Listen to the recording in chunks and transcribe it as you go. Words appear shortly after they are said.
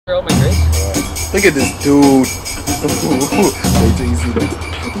Look at this dude. Wait till you see that.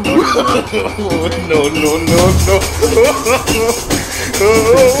 No.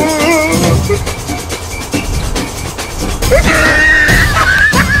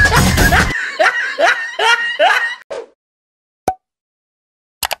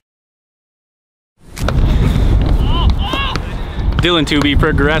 Dylan 2B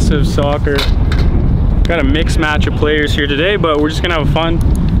Progressive Soccer. Got a mixed match of players here today, but we're just gonna have a fun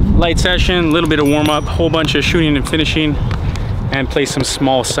light session, a little bit of warm-up, whole bunch of shooting and finishing, and play some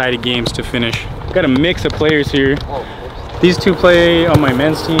small-sided games to finish. Got a mix of players here. These two play on my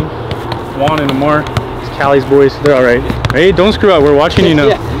men's team, Juan and Amar. It's Cali's boys. They're all right. Hey, don't screw up. We're watching you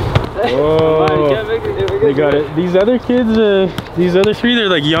now. Oh, they got it. These other kids, these other three, they're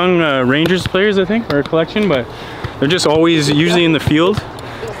like young Rangers players, I think, or a collection, but they're just always usually in the field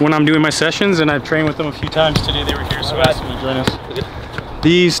when I'm doing my sessions, and I've trained with them a few times. Today they were here, so I asked them to join us.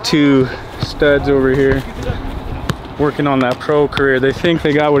 These two studs over here working on that pro career. They think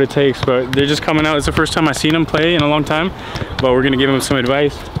they got what it takes, but they're just coming out. It's the first time I've seen them play in a long time, but we're gonna give them some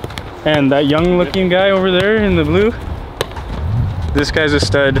advice. And that young looking guy over there in the blue, this guy's a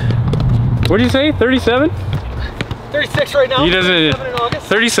stud. What did you say, 37? 36 right now. He doesn't,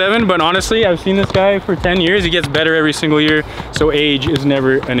 37, but honestly, I've seen this guy for 10 years. He gets better every single year, so age is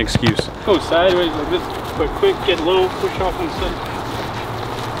never an excuse. Go sideways like this, but quick, get low, push off on the side.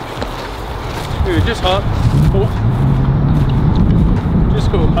 Dude, just hop. Oh.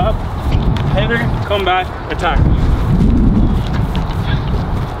 Just go up, header, come back, attack.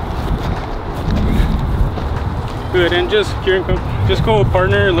 Good, and just go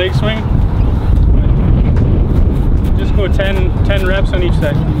partner, leg swing. Just go 10 reps on each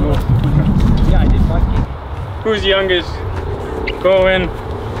side. Yeah, I did 5. Who's youngest? Go in.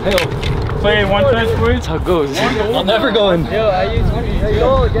 Play one touch, boys. That's how it goes. I'll never go in. Yo, I use one.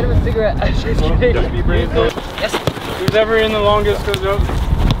 Yo, get him a cigarette. Just be brave. Yes. Who's ever in the longest goes up.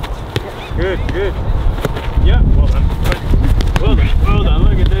 Good. Yeah, well done. Well done.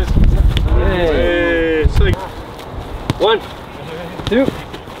 Look at this. Hey, it's like 1, 2,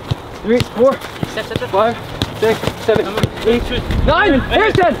 3, 4, 5, 6, 7, 8, 9.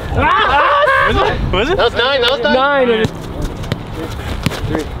 There's 10. Was it? That was 9. That was 9.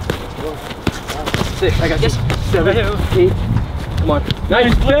 3, 6. I got yes. 7, 8. Come on.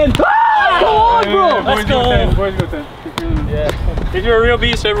 9, 10. Go on, bro. Let's go. Boys go 10. Yeah. If you're a real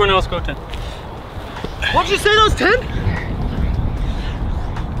beast, everyone else go 10. What'd you say? That was 10?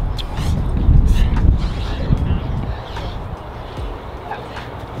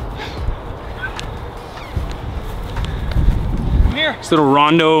 This little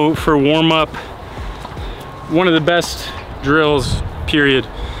rondo for warm-up. One of the best drills, period.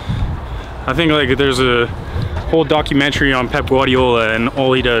 I think like there's a whole documentary on Pep Guardiola, and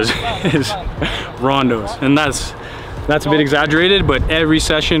all he does is rondos. And that's a bit exaggerated, but every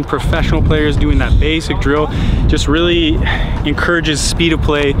session, professional players doing that basic drill just really encourages speed of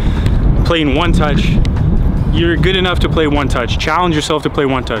play, playing one touch. You're good enough to play one touch. Challenge yourself to play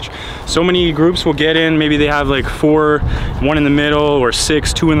one touch. So many groups will get in, maybe they have like 4, 1 in the middle, or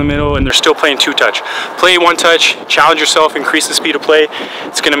 6, 2 in the middle, and they're still playing 2 touch. Play one touch, challenge yourself, increase the speed of play.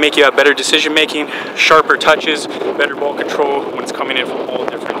 It's gonna make you have better decision making, sharper touches, better ball control when it's coming in from all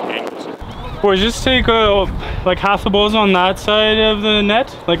different angles. Boys, just take like half the balls on that side of the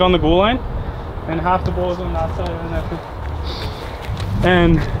net, like on the goal line, and half the balls on that side of the net.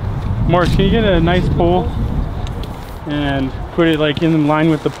 And Mark, can you get a nice pole and put it like in line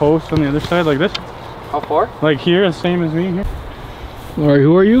with the post on the other side, like this? How far? Like here, the same as me here. Alright,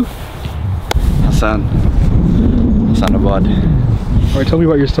 who are you? Hassan Abad. Alright, tell me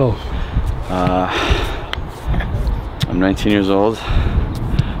about yourself. I'm 19 years old,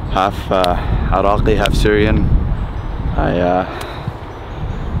 half Iraqi, half Syrian. I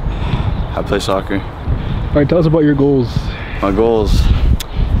play soccer. Alright, tell us about your goals. My goal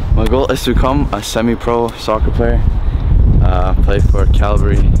is to become a semi-pro soccer player. Play for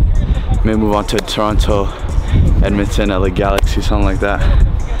Calgary, may move on to Toronto, Edmonton, LA Galaxy, something like that.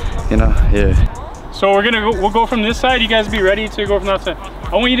 You know, yeah. So we'll go from this side. You guys be ready to go from that side.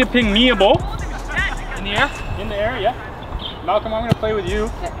 I want you to ping me a ball. In the air? In the air, yeah. Malcolm, I'm gonna play with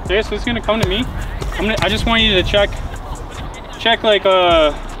you. Okay, so it's gonna come to me. I just want you to check like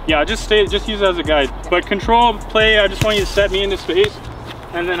yeah, just use it as a guide. But control play, I just want you to set me into space,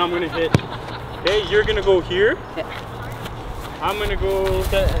 and then I'm gonna hit. Okay, you're gonna go here. I'm gonna go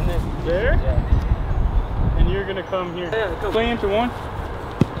and then there, and you're gonna come here. Play into one.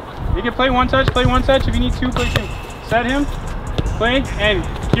 You can play one touch. If you need 2, play 2. Set him, play, and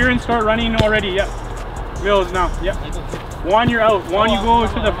Kieran start running already. Yeah. Mills now. Yeah. One, you're out. One, you go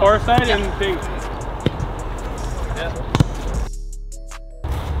to the far side and ping.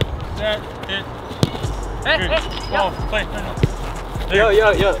 Set, hit. Oh, play. Yeah.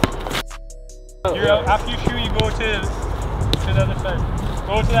 You're out. After you shoot, you go to the other side.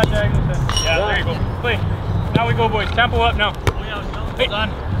 Go to that diagonal side. Yeah, there you go. Play. Now we go, boys. Tempo up now. Hey. Done.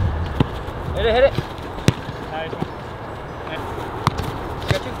 Hit it. Nice one.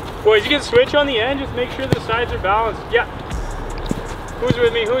 Boys, you can switch on the end. Just make sure the sides are balanced. Yeah. Who's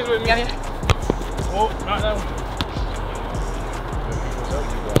with me? Yeah. Oh, not that one.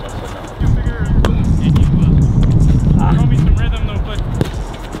 Show me some rhythm though, but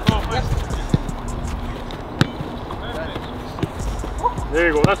there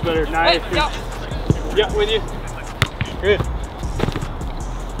you go, that's better. Nice. Hey, yeah, with you. Good.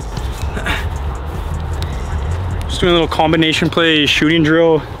 Just doing a little combination play shooting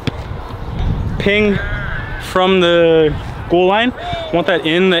drill. Ping from the goal line. Want that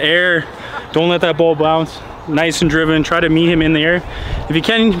in the air. Don't let that ball bounce. Nice and driven. Try to meet him in the air. If you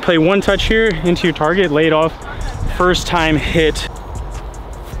can, play one touch here into your target, lay it off. First time hit.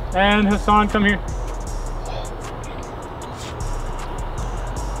 And Hassan, come here.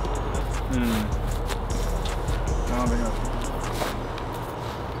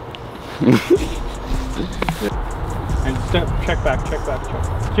 And step, check back.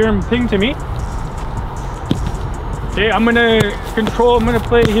 Kieran, ping to me. Okay, I'm gonna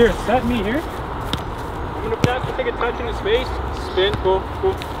play here. Set me here. I'm gonna pass to take a touch into space. Spin, go.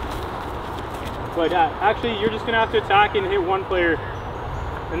 Like that. Actually, you're just gonna have to attack and hit one player.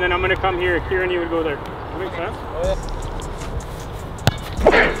 And then I'm gonna come here. Kieran, you would go there. That makes sense? Oh, yeah.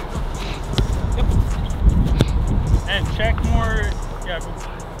 Yep. And check more. Yeah, go.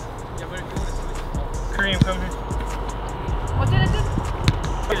 Kareem, come here. What's it?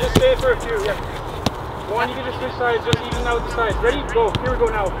 Just stay for a few, yeah. One, you can just switch sides, just even out the sides. Ready? Go. Here we go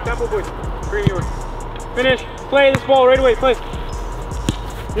now. Tempo, boys. Kareem, you were. Finish. Play this ball right away. Play.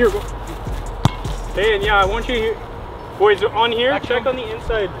 Here we go. Okay, and yeah, I want you here. Boys, on here, check on the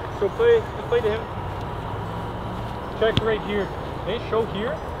inside. So play to him. Check right here. Okay, show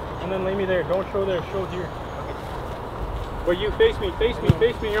here, and then lay me there. Don't show there, show here. Okay. But you face me,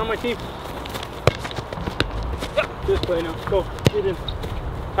 you're on my team. Yep. Just play now, go, get in.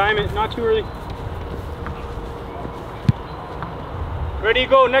 Time it, not too early. Ready,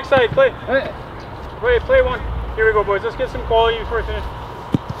 go, next side, play. Hey. Wait, play one. Here we go, boys, let's get some quality before I finish.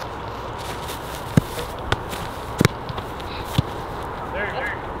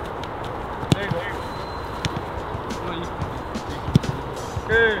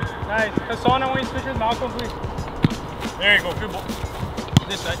 Good, nice. Hassan, I want you to switch with Malcolm, please. There you go, good ball.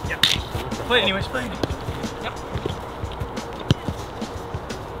 This side, yeah. Play anyways, play anyways. Yep.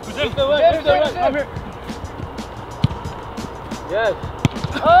 Who's in? Come here. Yes.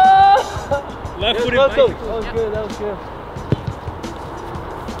 Oh! Left footed. That was good.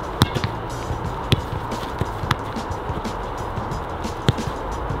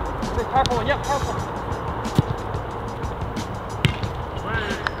 Powerful one, yep, powerful.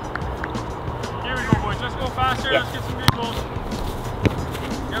 Here we go, boys. Let's go faster. Yep. Let's get some good goals.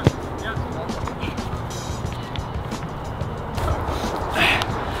 Yep.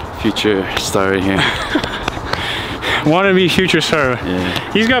 Future star right here. Want to be future star.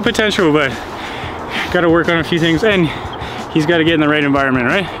 Yeah. He's got potential, but got to work on a few things, and he's got to get in the right environment,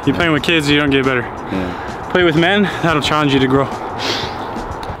 right? You're playing with kids, you don't get better. Yeah. Play with men, that'll challenge you to grow.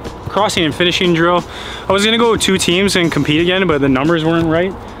 Crossing and finishing drill. I was gonna go with 2 teams and compete again, but the numbers weren't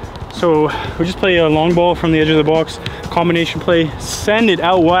right. So we just play a long ball from the edge of the box, combination play, send it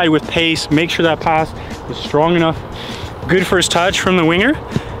out wide with pace, make sure that pass is strong enough. Good first touch from the winger,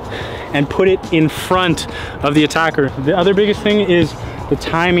 and put it in front of the attacker. The other biggest thing is the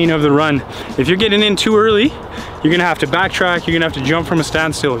timing of the run. If you're getting in too early, you're gonna have to backtrack, you're gonna have to jump from a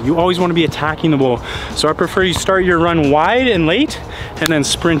standstill. You always wanna be attacking the ball. So I prefer you start your run wide and late, and then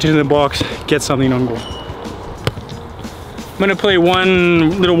sprint into the box, get something on goal. I'm gonna play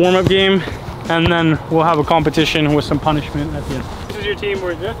one little warm-up game, and then we'll have a competition with some punishment at the end. This is your team,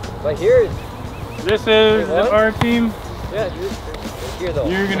 boys, yeah? Right here. This is our team. Yeah, dude. Here though.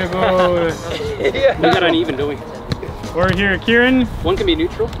 You're gonna go... Yeah. We got uneven, don't we? Or here, Kieran. One can be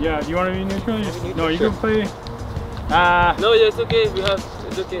neutral. Yeah, do you want to be neutral? No, you Sure. can play. No, yeah, it's okay.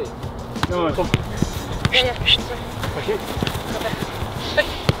 It's okay. No. Yeah. Okay.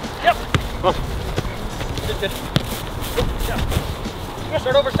 Yep. Oh. Good. Yeah.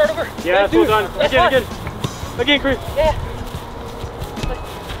 Start over. Yeah, that's all done. Again. Again, Chris. Yeah.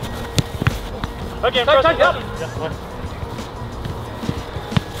 Again, Start, press it. yep. Yeah, one.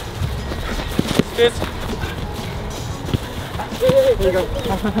 This. There you go.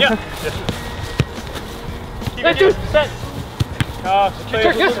 Yeah. Keep it here. Set. Play. Go.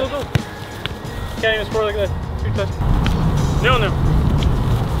 Can't even score like that. 2 touch. No.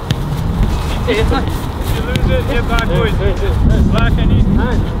 Hey, it's not. You lose it, get back, boys. Black, I need.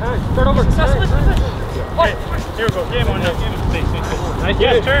 Start over. Hey, here we go. Game on now. Stay. Nice.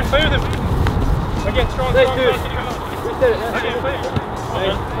 Yes, turn. Play with him. Again, strong. Reset it. Again, play.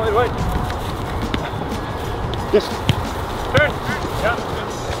 Wait. Yes. Turn. Yeah.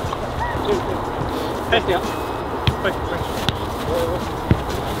 Hey. Yeah. Play.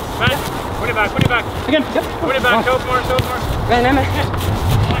 Man, put it back. Again. Yep. Put it back. Help more. Man.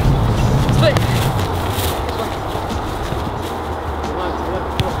 Split.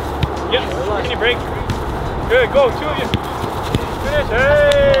 Yeah. Can you break? Good. Go. 2 of you. Finish.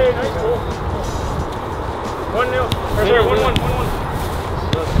 Hey. Nice goal. 1-0. Or sorry, 1-1.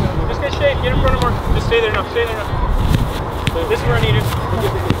 Just get shade. Get in front of more. Just stay there now. This is where I need it.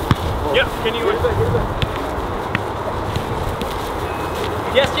 Yeah. Can you?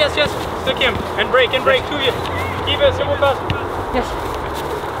 Yes. Stick him and break. 2 of you. Keep it. Simple pass. Yes.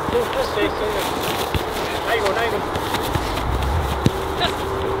 Stay. Now you go.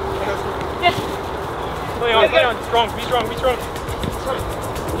 Yes. Play on. Strong. Be strong.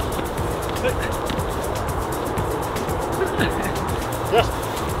 Yes.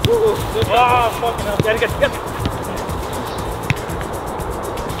 Ah, fucking hell. Get.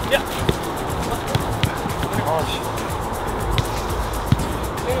 Yeah. Oh, shit.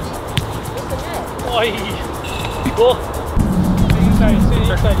 Oi. Cool. Stay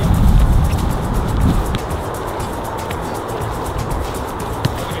inside, yeah.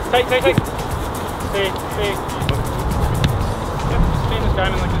 Tight. Stay. Yep, stay in this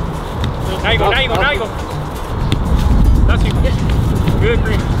diamond like this. Now you go. That's you. Yes. Good,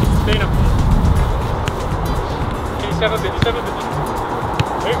 Green. Stay now. Okay, step a bit.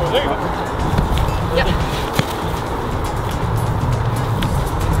 There you go. Yeah.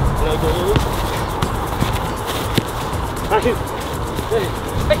 Back in.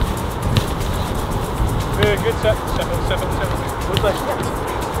 Hey. Good set. Step up. Good play.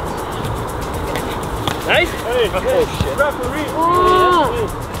 Nice. Hey. Oh shit. Referee.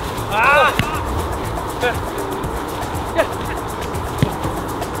 Ah. Yeah.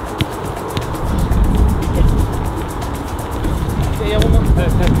 Yeah, one more.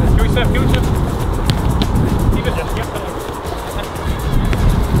 Give me step. Keep it.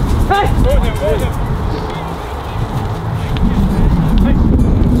 Hey. Go with him.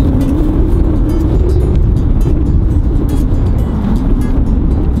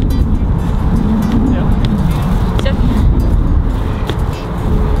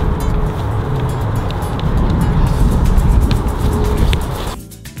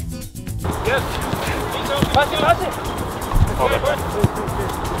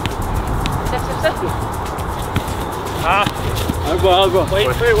 I'll go. Wait.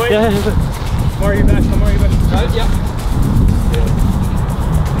 Yeah. More you back. Yeah.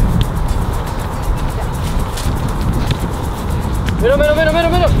 Middle.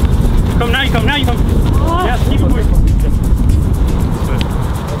 Come now, you come. Yes, keep it moving.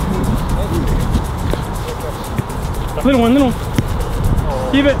 Little one.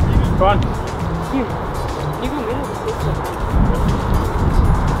 Keep it. Go on.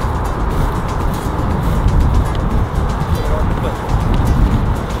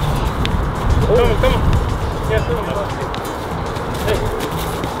 Come on. Yeah, hey.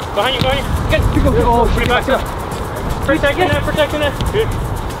 Behind you. Good. Oh, put it back up. Protecting that. Good.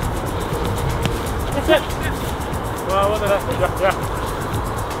 That's it. Well, what the heck? Yeah.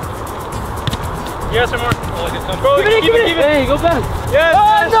 Yes, some more. Go, keep it. Hey, go back. Yes.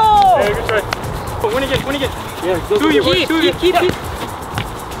 Oh, no! Hey, good try. When you get. Yeah, go. Keep.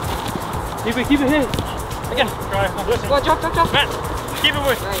 Keep it here. Again. Try. Listen. Go on, drop. Matt, keep it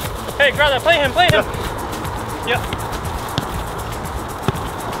with. Nice. Hey, grab that. Play him. Yeah.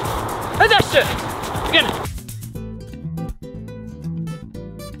 And that's it. Again.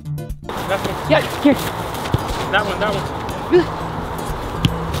 That's one. Yeah, here. That one.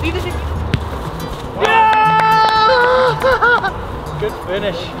 Leave it. Yeah! Good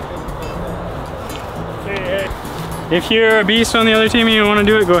finish. Hey. If you're a beast on the other team and you want to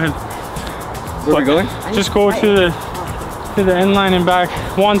do it, go ahead. Where are we going? Just go to the end line and back.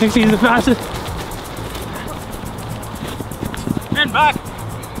 Juan thinks he's the fastest. And back.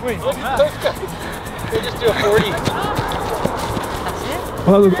 Wait. We'll just do a 40.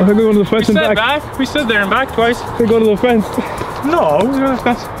 I'll go to the fence and back. We stood there and back twice. They go to the fence. No, we were going to the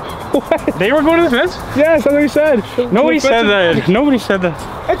fence. What? They were going to the fence? Yes, that's what he said. Nobody said that. Nobody said that.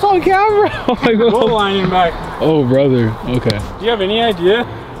 It's on camera. Oh my God. Goal line and back. Oh, brother. Okay. Do you have any idea?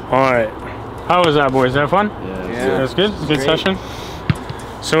 All right. How was that, boys? Is that fun? Yeah. That's good. Good session.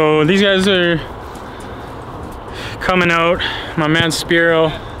 So these guys are coming out. My man Spiro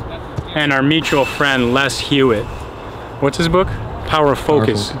and our mutual friend Les Hewitt. What's his book? Power of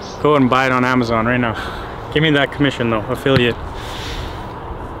Focus. Go and buy it on Amazon right now. Give me that commission though, affiliate.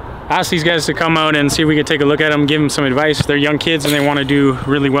 Ask these guys to come out and see if we can take a look at them, give them some advice. They're young kids and they want to do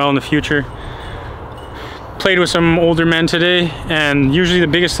really well in the future. Played with some older men today, and usually the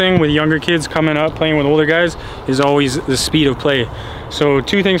biggest thing with younger kids coming up playing with older guys is always the speed of play. So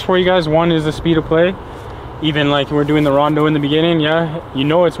 2 things for you guys. One is the speed of play. Even like we're doing the rondo in the beginning, yeah, you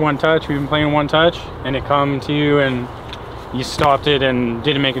know it's one touch. We've been playing one touch and it come to you and you stopped it and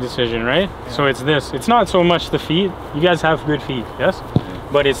didn't make a decision, right? Yeah. So it's this. It's not so much the feet. You guys have good feet, yes?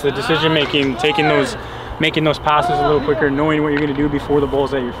 But it's the decision making, making those passes a little quicker, knowing what you're gonna do before the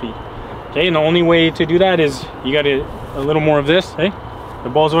ball's at your feet. Okay, and the only way to do that is you got a little more of this, hey? The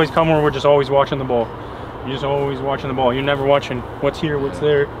ball's always come where we're just always watching the ball. You're just always watching the ball. You're never watching what's here, what's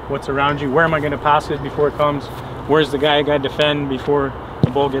there, what's around you. Where am I gonna pass it before it comes? Where's the guy I gotta defend before the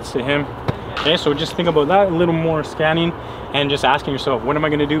ball gets to him? Okay, so just think about that, a little more scanning and just asking yourself, what am I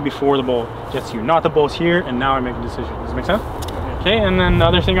gonna do before the ball gets to you? Not the ball's here and now I make a decision. Does it make sense? Okay, and then the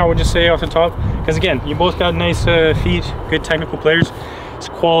other thing I would just say off the top, because again, you both got nice feet, good technical players. It's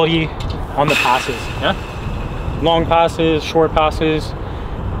quality on the passes, yeah? Long passes, short passes.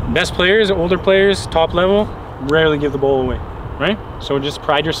 Best players, older players, top level, rarely give the ball away, right? So just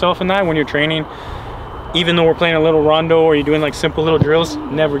pride yourself in that when you're training. Even though we're playing a little rondo or you're doing like simple little drills,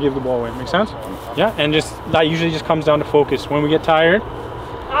 never give the ball away. Make sense? Yeah, and just that usually just comes down to focus. When we get tired,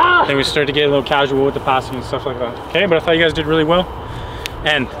 then we start to get a little casual with the passing and stuff like that. Okay, but I thought you guys did really well.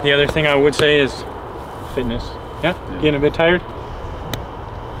 And the other thing I would say is fitness. Yeah, getting a bit tired.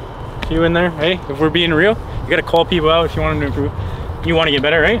 You in there, hey, if we're being real, you gotta call people out if you want them to improve. You want to get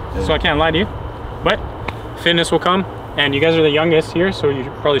better, right? Yeah. So I can't lie to you, but fitness will come, and you guys are the youngest here, so you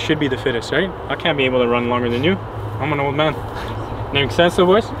probably should be the fittest, right? I can't be able to run longer than you. I'm an old man. Makes sense though,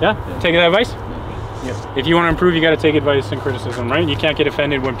 boys? Yeah? Take that advice? Yeah. If you want to improve, you got to take advice and criticism, right? You can't get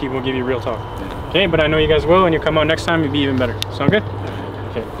offended when people give you real talk. Yeah. Okay, but I know you guys will, and you come out next time, you'll be even better. Sound good?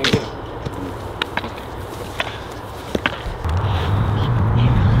 Okay, thank you.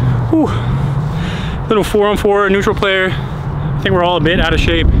 Whew. Little 4-on-4 neutral player. I think we're all a bit out of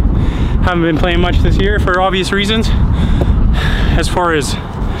shape. Haven't been playing much this year for obvious reasons. As far as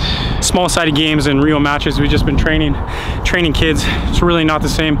small-sided games and real matches, we've just been training kids. It's really not the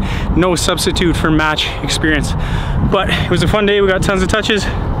same. No substitute for match experience. But it was a fun day. We got tons of touches.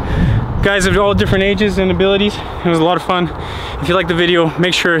 Guys of all different ages and abilities. It was a lot of fun. If you like the video,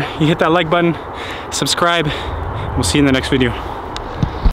 make sure you hit that like button, subscribe. We'll see you in the next video.